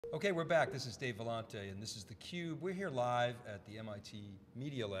Okay, we're back. This is Dave Vellante, and this is theCUBE. We're here live at the MIT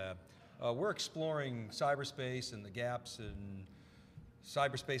Media Lab. We're exploring cyberspace and the gaps in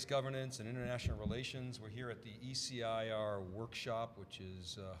cyberspace governance and international relations. We're here at the ECIR workshop, which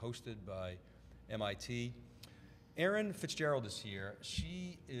is hosted by MIT. Erin Fitzgerald is here.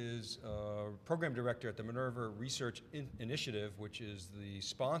 She is Program Director at the Minerva Research Initiative, which is the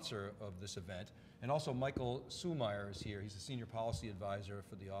sponsor of this event. And also Michael Sulmeyer is here. He's the Senior Policy Advisor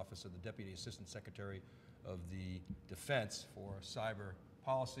for the Office of the Deputy Assistant Secretary of the Defense for Cyber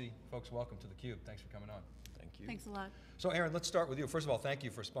Policy. Folks, welcome to theCUBE. Thanks for coming on. Thank you. Thanks a lot. So Erin, let's start with you. First of all, thank you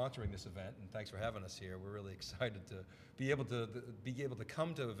for sponsoring this event, and thanks for having us here. We're really excited to be able to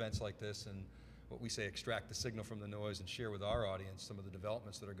come to events like this and what we say, extract the signal from the noise and share with our audience some of the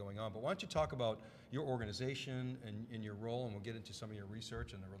developments that are going on. But why don't you talk about your organization and your role, and we'll get into some of your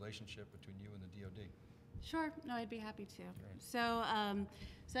research and the relationship between you and the DoD. Sure, no, I'd be happy to. Great. So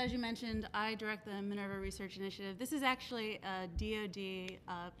as you mentioned, I direct the Minerva Research Initiative. This is actually a DoD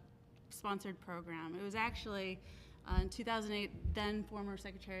sponsored program. It was actually in 2008, then former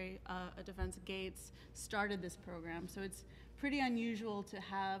Secretary of Defense Gates started this program. So it's pretty unusual to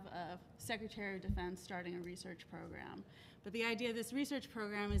have a Secretary of Defense starting a research program. But the idea of this research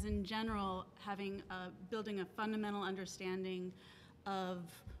program is in general building a fundamental understanding of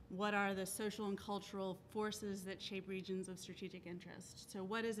what are the social and cultural forces that shape regions of strategic interest. So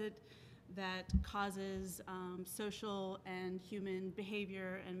what is it that causes social and human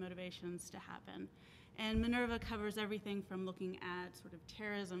behavior and motivations to happen? And Minerva covers everything from looking at sort of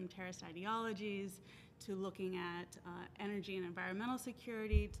terrorism, terrorist ideologies, to looking at energy and environmental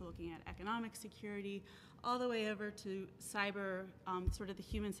security, to looking at economic security, all the way over to cyber, sort of the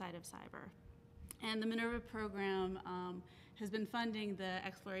human side of cyber. And the Minerva program has been funding the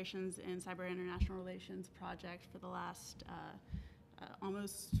Explorations in Cyber International Relations project for the last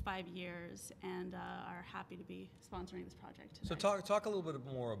almost 5 years, and are happy to be sponsoring this project today. So talk a little bit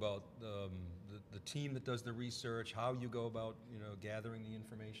more about the team that does the research, how you go about gathering the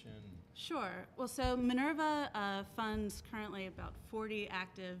information. Sure. Well, so Minerva funds currently about 40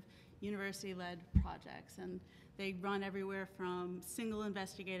 active university-led projects, and they run everywhere from single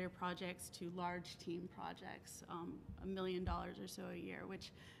investigator projects to large team projects, $1 million or so a year,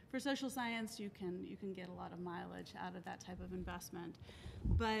 which for social science you can get a lot of mileage out of that type of investment.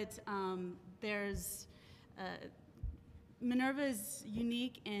 But Minerva is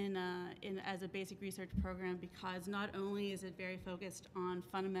unique as a basic research program because not only is it very focused on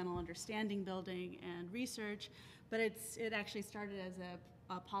fundamental understanding building and research, but it actually started as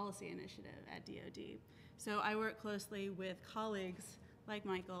a policy initiative at DoD. So I work closely with colleagues like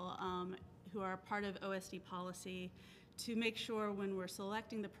Michael who are part of OSD policy to make sure when we're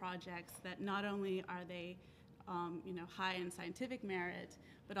selecting the projects that not only are they high in scientific merit,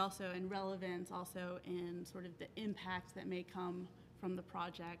 but also in relevance, also in sort of the impact that may come from the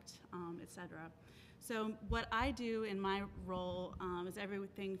project, et cetera. So what I do in my role is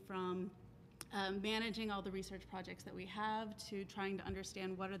everything from managing all the research projects that we have to trying to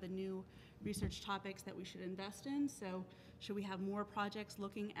understand what are the new research topics that we should invest in. So should we have more projects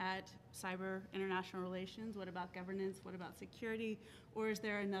looking at cyber international relations? What about governance? What about security? Or is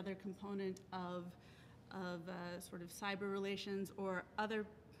there another component of sort of cyber relations or other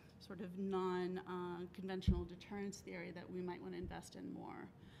sort of non-conventional deterrence theory that we might want to invest in more,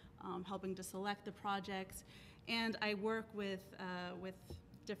 helping to select the projects. And I work with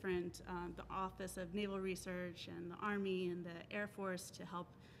different, the Office of Naval Research and the Army and the Air Force to help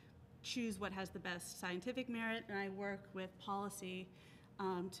choose what has the best scientific merit, and I work with policy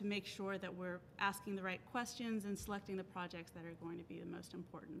to make sure that we're asking the right questions and selecting the projects that are going to be the most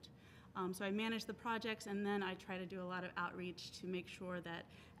important. So I manage the projects, and then I try to do a lot of outreach to make sure that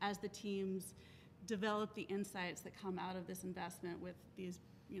as the teams develop the insights that come out of this investment with these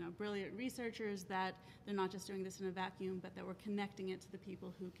brilliant researchers, that they're not just doing this in a vacuum, but that we're connecting it to the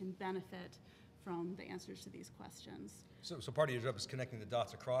people who can benefit from the answers to these questions. So part of your job is connecting the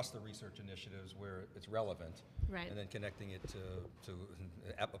dots across the research initiatives where it's relevant, right, and then connecting it to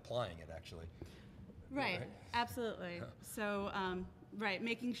applying it actually. Right, absolutely. So, right,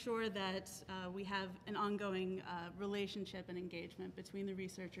 making sure that we have an ongoing relationship and engagement between the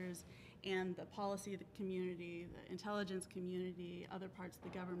researchers and the policy community, the intelligence community, other parts of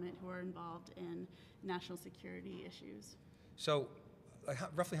the government who are involved in national security issues. So,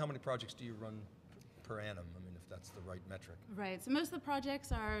 roughly how many projects do you run per annum? I mean, if that's the right metric. Right, so most of the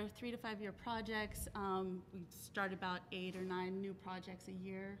projects are 3 to 5 year projects. We start about 8 or 9 new projects a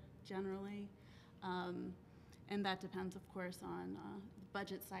year, generally. And that depends, of course, on the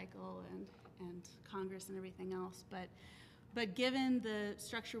budget cycle and Congress and everything else. But But given the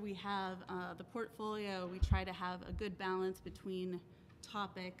structure we have, the portfolio, we try to have a good balance between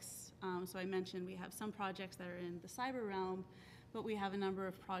topics. So I mentioned we have some projects that are in the cyber realm, but we have a number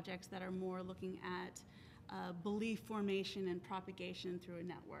of projects that are more looking at belief formation and propagation through a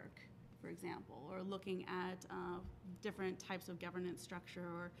network, for example, or looking at different types of governance structure,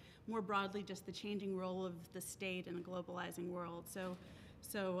 or more broadly, just the changing role of the state in a globalizing world. So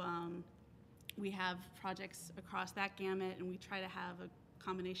we have projects across that gamut, and we try to have a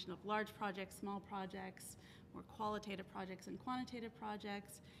combination of large projects, small projects, more qualitative projects and quantitative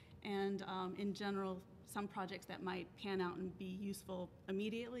projects, and in general, some projects that might pan out and be useful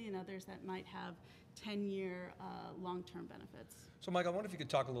immediately, and others that might have 10-year long-term benefits. So Mike, I wonder if you could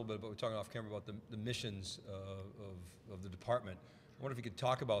talk a little bit about, we're talking off camera about the missions of the department. I wonder if you could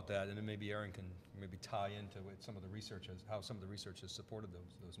talk about that, and then maybe Erin can maybe tie into some of the research, how some of the research has supported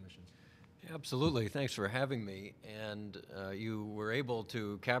those missions. Absolutely, thanks for having me. And you were able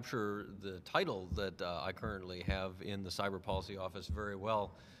to capture the title that I currently have in the Cyber Policy Office very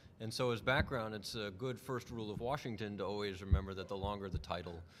well. And so as background, it's a good first rule of Washington to always remember that the longer the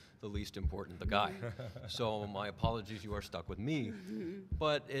title, the least important the guy. So my apologies, you are stuck with me.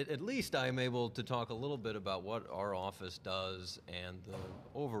 But at least I'm able to talk a little bit about what our office does and the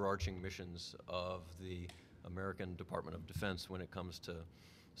overarching missions of the American Department of Defense when it comes to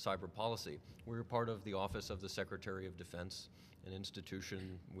cyber policy. We're part of the Office of the Secretary of Defense, an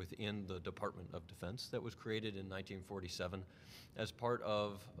institution within the Department of Defense that was created in 1947 as part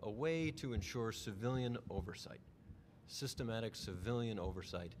of a way to ensure civilian oversight, systematic civilian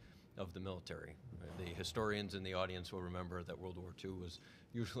oversight of the military. The historians in the audience will remember that World War II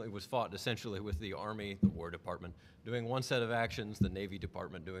was fought essentially with the Army, the War Department, doing one set of actions, the Navy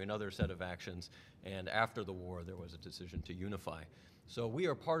Department doing another set of actions, and after the war there was a decision to unify. So we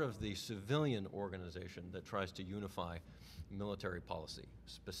are part of the civilian organization that tries to unify military policy.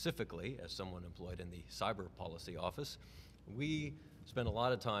 Specifically, as someone employed in the Cyber Policy Office, we spend a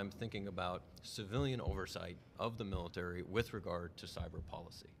lot of time thinking about civilian oversight of the military with regard to cyber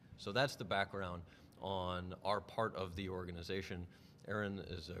policy. So that's the background on our part of the organization. Erin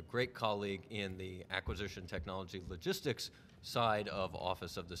is a great colleague in the acquisition technology logistics side of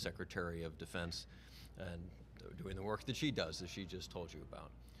Office of the Secretary of Defense, and doing the work that she does, that she just told you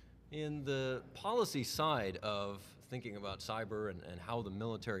about. In the policy side of thinking about cyber and how the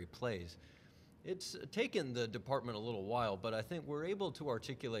military plays, it's taken the department a little while, but I think we're able to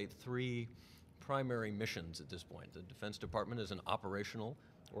articulate three primary missions at this point. The Defense Department is an operational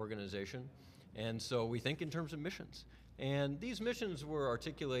organization, and so we think in terms of missions. And these missions were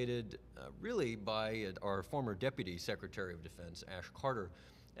articulated really by our former Deputy Secretary of Defense, Ash Carter,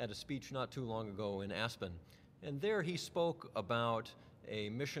 at a speech not too long ago in Aspen. And there he spoke about a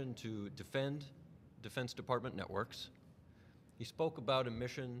mission to defend Defense Department networks. He spoke about a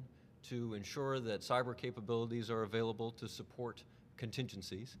mission to ensure that cyber capabilities are available to support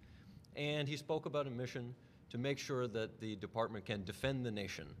contingencies. And he spoke about a mission to make sure that the department can defend the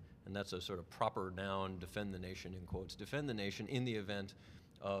nation. And that's a sort of proper noun, defend the nation in quotes, defend the nation in the event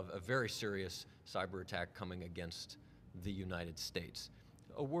of a very serious cyber attack coming against the United States.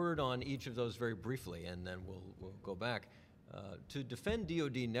 A word on each of those very briefly, and then we'll go back. To defend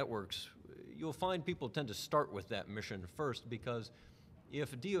DoD networks, you'll find people tend to start with that mission first, because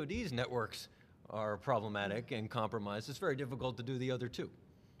if DoD's networks are problematic and compromised, it's very difficult to do the other two.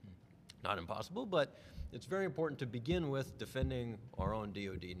 Not impossible, but it's very important to begin with defending our own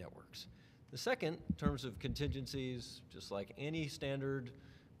DoD networks. The second, in terms of contingencies, just like any standard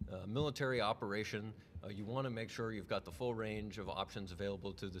military operation, you want to make sure you've got the full range of options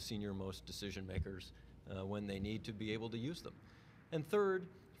available to the senior-most decision makers when they need to be able to use them. And third,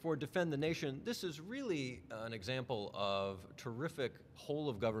 for Defend the Nation, this is really an example of terrific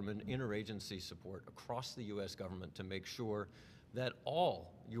whole-of-government interagency support across the U.S. government to make sure that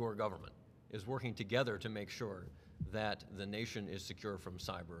all your government is working together to make sure that the nation is secure from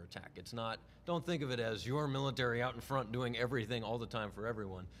cyber attack. It's not, don't think of it as your military out in front doing everything all the time for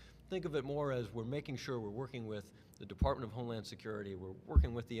everyone. Think of it more as we're making sure we're working with the Department of Homeland Security, we're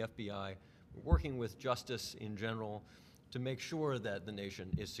working with the FBI, we're working with justice in general to make sure that the nation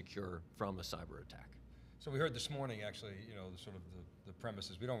is secure from a cyber attack. So we heard this morning, actually, the premise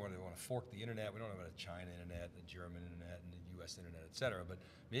is we don't really want to fork the internet. We don't have a China internet, the German internet, and the U.S. internet, et cetera. But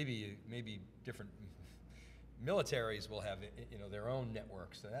maybe different militaries will have their own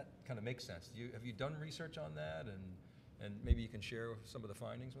networks. So that kind of makes sense. Have you done research on that, and maybe you can share some of the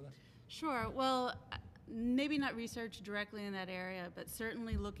findings with us? Sure. Well, maybe not research directly in that area, but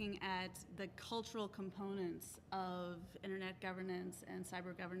certainly looking at the cultural components of internet governance and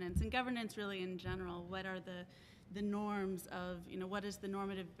cyber governance, and governance really in general. What are the the norms of, what is the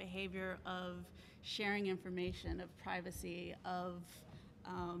normative behavior of sharing information, of privacy, of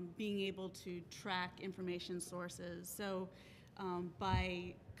being able to track information sources. So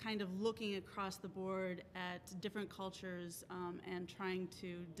by kind of looking across the board at different cultures and trying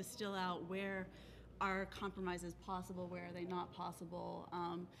to distill out where are compromises possible, where are they not possible.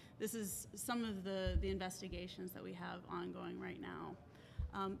 This is some of the investigations that we have ongoing right now.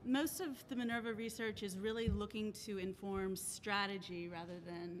 Most of the Minerva research is really looking to inform strategy rather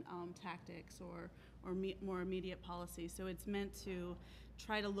than tactics or more immediate policy. So it's meant to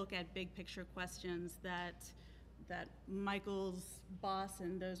try to look at big picture questions that Michael's boss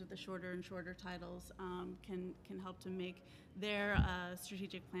and those with the shorter and shorter titles can help to make their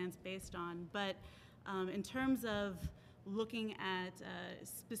strategic plans based on. But in terms of looking at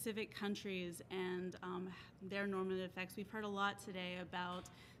specific countries and their normative effects, we've heard a lot today about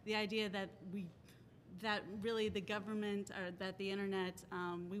the idea that really the government or that the internet,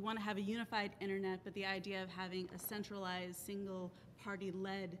 we want to have a unified internet, but the idea of having a centralized, single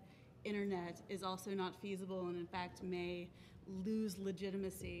party-led internet is also not feasible, and in fact may lose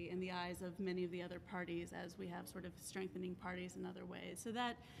legitimacy in the eyes of many of the other parties as we have sort of strengthening parties in other ways. So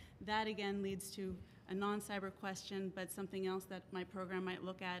that again leads to a non-cyber question, but something else that my program might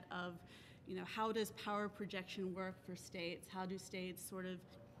look at of, how does power projection work for states? How do states sort of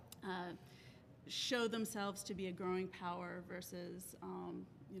show themselves to be a growing power versus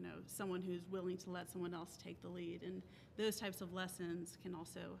someone who's willing to let someone else take the lead? And those types of lessons can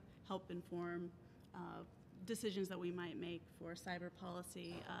also help inform decisions that we might make for cyber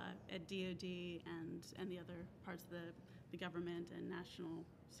policy at DoD and the other parts of the government and national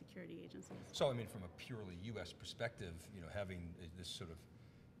security agencies. So, I mean, from a purely U.S. perspective, having this sort of,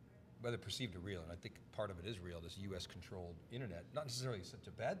 whether perceived or real, and I think part of it is real, this U.S.-controlled internet, not necessarily such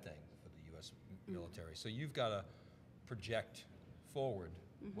a bad thing for the U.S. military. So you've got to project forward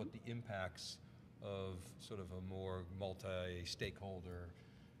what the impacts of sort of a more multi-stakeholder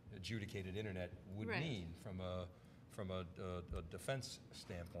adjudicated internet would mean from a defense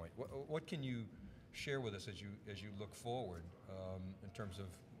standpoint. What can you share with us as you look forward in terms of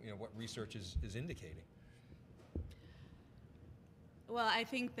what research is indicating? Well, I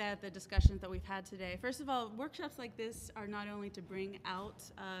think that the discussions that we've had today, first of all, workshops like this are not only to bring out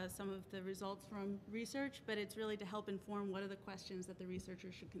some of the results from research, but it's really to help inform what are the questions that the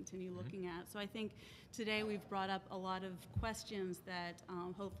researchers should continue looking at. So I think today we've brought up a lot of questions that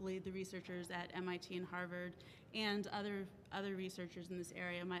hopefully the researchers at MIT and Harvard and other researchers in this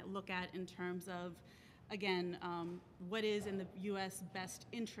area might look at in terms of, again, what is in the U.S. best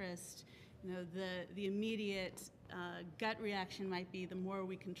interest. The immediate gut reaction might be the more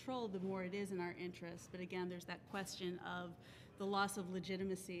we control, the more it is in our interest. But again, there's that question of the loss of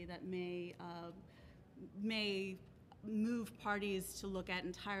legitimacy that may move parties to look at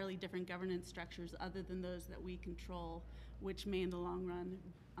entirely different governance structures other than those that we control, which may in the long run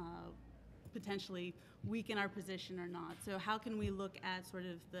potentially weaken our position or not. So how can we look at sort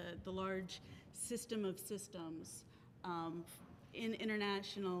of the large system of systems in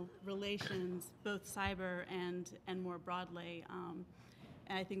international relations, both cyber and more broadly.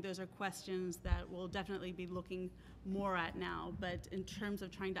 And I think those are questions that we'll definitely be looking more at now. But in terms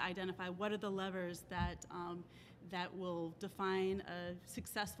of trying to identify what are the levers that will define a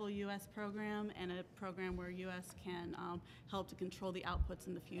successful U.S. program and a program where U.S. can help to control the outputs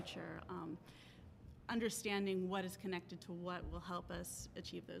in the future. Understanding what is connected to what will help us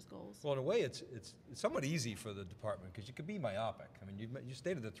achieve those goals. Well, in a way, it's somewhat easy for the department because you could be myopic. I mean, you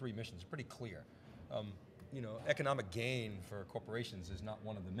stated the 3 missions, pretty clear. Economic gain for corporations is not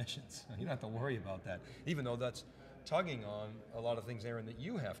one of the missions. You don't have to worry about that, even though that's tugging on a lot of things, Erin, that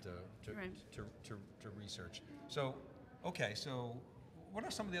you have to research. So, okay, so what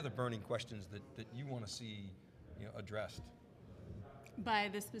are some of the other burning questions that you want to see addressed? By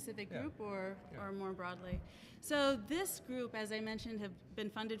this specific group or more broadly? So this group, as I mentioned, have been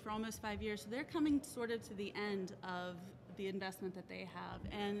funded for almost 5 years, so they're coming sort of to the end of the investment that they have.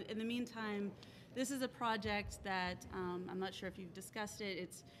 And in the meantime, this is a project that, I'm not sure if you've discussed it,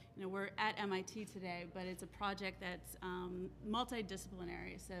 it's, we're at MIT today, but it's a project that's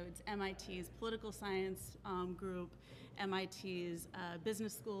multidisciplinary. So it's MIT's political science group, MIT's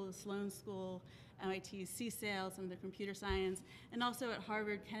business school, the Sloan School, MIT's CSAIL, some of the computer science, and also at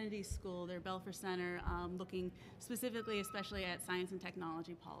Harvard Kennedy School, their Belfer Center, looking specifically, especially at science and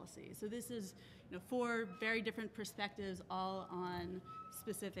technology policy. So this is 4 very different perspectives, all on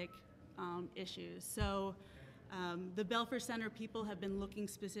specific issues. So the Belfer Center people have been looking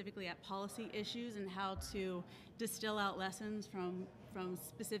specifically at policy issues and how to distill out lessons from from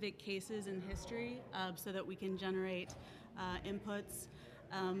specific cases in history so that we can generate inputs.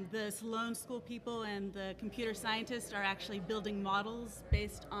 The Sloan School people and the computer scientists are actually building models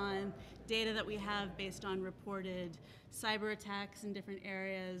based on data that we have, based on reported cyber attacks in different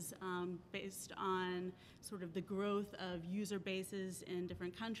areas, based on sort of the growth of user bases in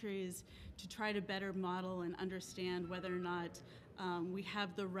different countries, to try to better model and understand whether or not we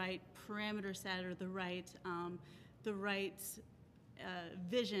have the right parameter set or the right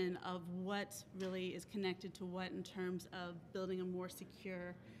vision of what really is connected to what in terms of building a more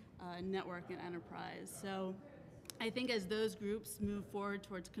secure network and enterprise. So I think as those groups move forward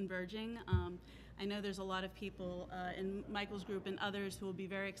towards converging, I know there's a lot of people in Michael's group and others who will be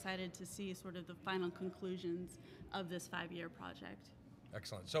very excited to see sort of the final conclusions of this 5-year project.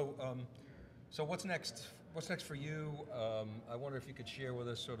 Excellent. So, so what's next? What's next for you? I wonder if you could share with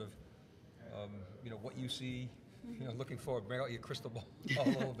us sort of, what you see. Looking forward, bring out your crystal ball a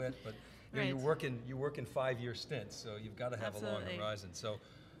little bit, but Right. you work in 5-year stints, so you've got to have a long horizon.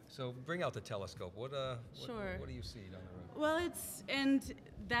 So bring out the telescope. Sure. What do you see down the road? Well, and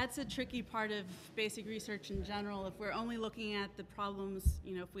that's a tricky part of basic research in general. If we're only looking at the problems,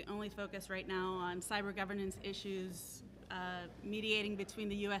 if we only focus right now on cyber governance issues, mediating between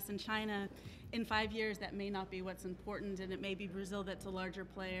the US and China, in 5 years that may not be what's important, and it may be Brazil that's a larger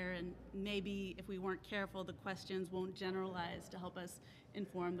player, and maybe if we weren't careful, the questions won't generalize to help us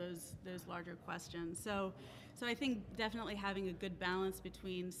inform those larger questions. So I think definitely having a good balance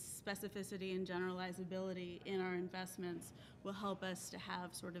between specificity and generalizability in our investments will help us to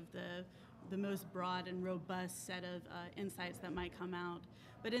have sort of the most broad and robust set of insights that might come out.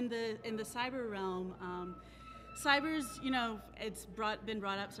 But in the cyber realm, cyber's, it's been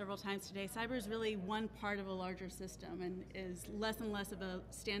brought up several times today. Cyber is really one part of a larger system and is less and less of a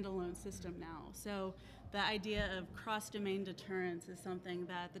standalone system now. So the idea of cross-domain deterrence is something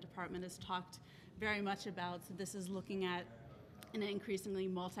that the department has talked very much about. So this is looking at an increasingly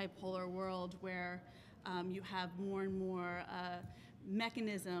multipolar world where you have more and more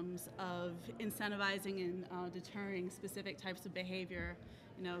mechanisms of incentivizing and deterring specific types of behavior.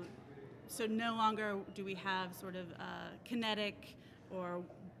 So no longer do we have sort of kinetic or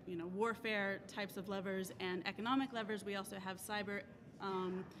warfare types of levers and economic levers. We also have cyber,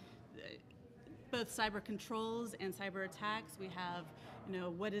 both cyber controls and cyber attacks. We have,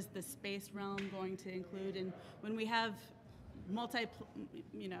 what is the space realm going to include? And when we have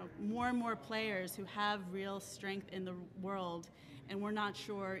more and more players who have real strength in the world, and we're not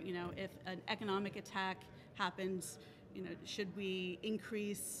sure, if an economic attack happens, should we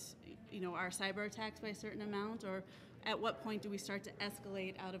increase our cyber attacks by a certain amount, or at what point do we start to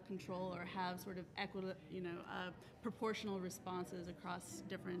escalate out of control or have sort of proportional responses across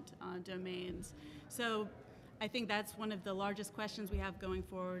different domains? So I think that's one of the largest questions we have going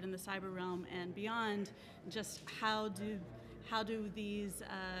forward in the cyber realm and beyond. Just how do these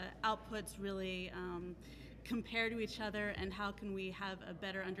outputs really compare to each other, and how can we have a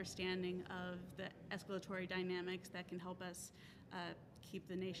better understanding of the escalatory dynamics that can help us keep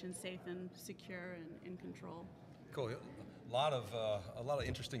the nation safe and secure and in control. Cool. A lot of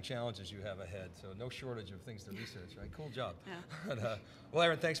interesting challenges you have ahead, so no shortage of things to research, right? Cool job. Yeah. But, well,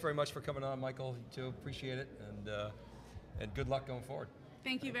 Erin, thanks very much for coming on. Michael, you too, appreciate it, and good luck going forward.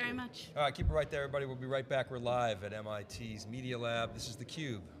 Thank you very much. All right, keep it right there, everybody. We'll be right back. We're live at MIT's Media Lab. This is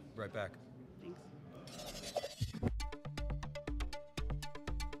theCUBE. Right back. Thanks.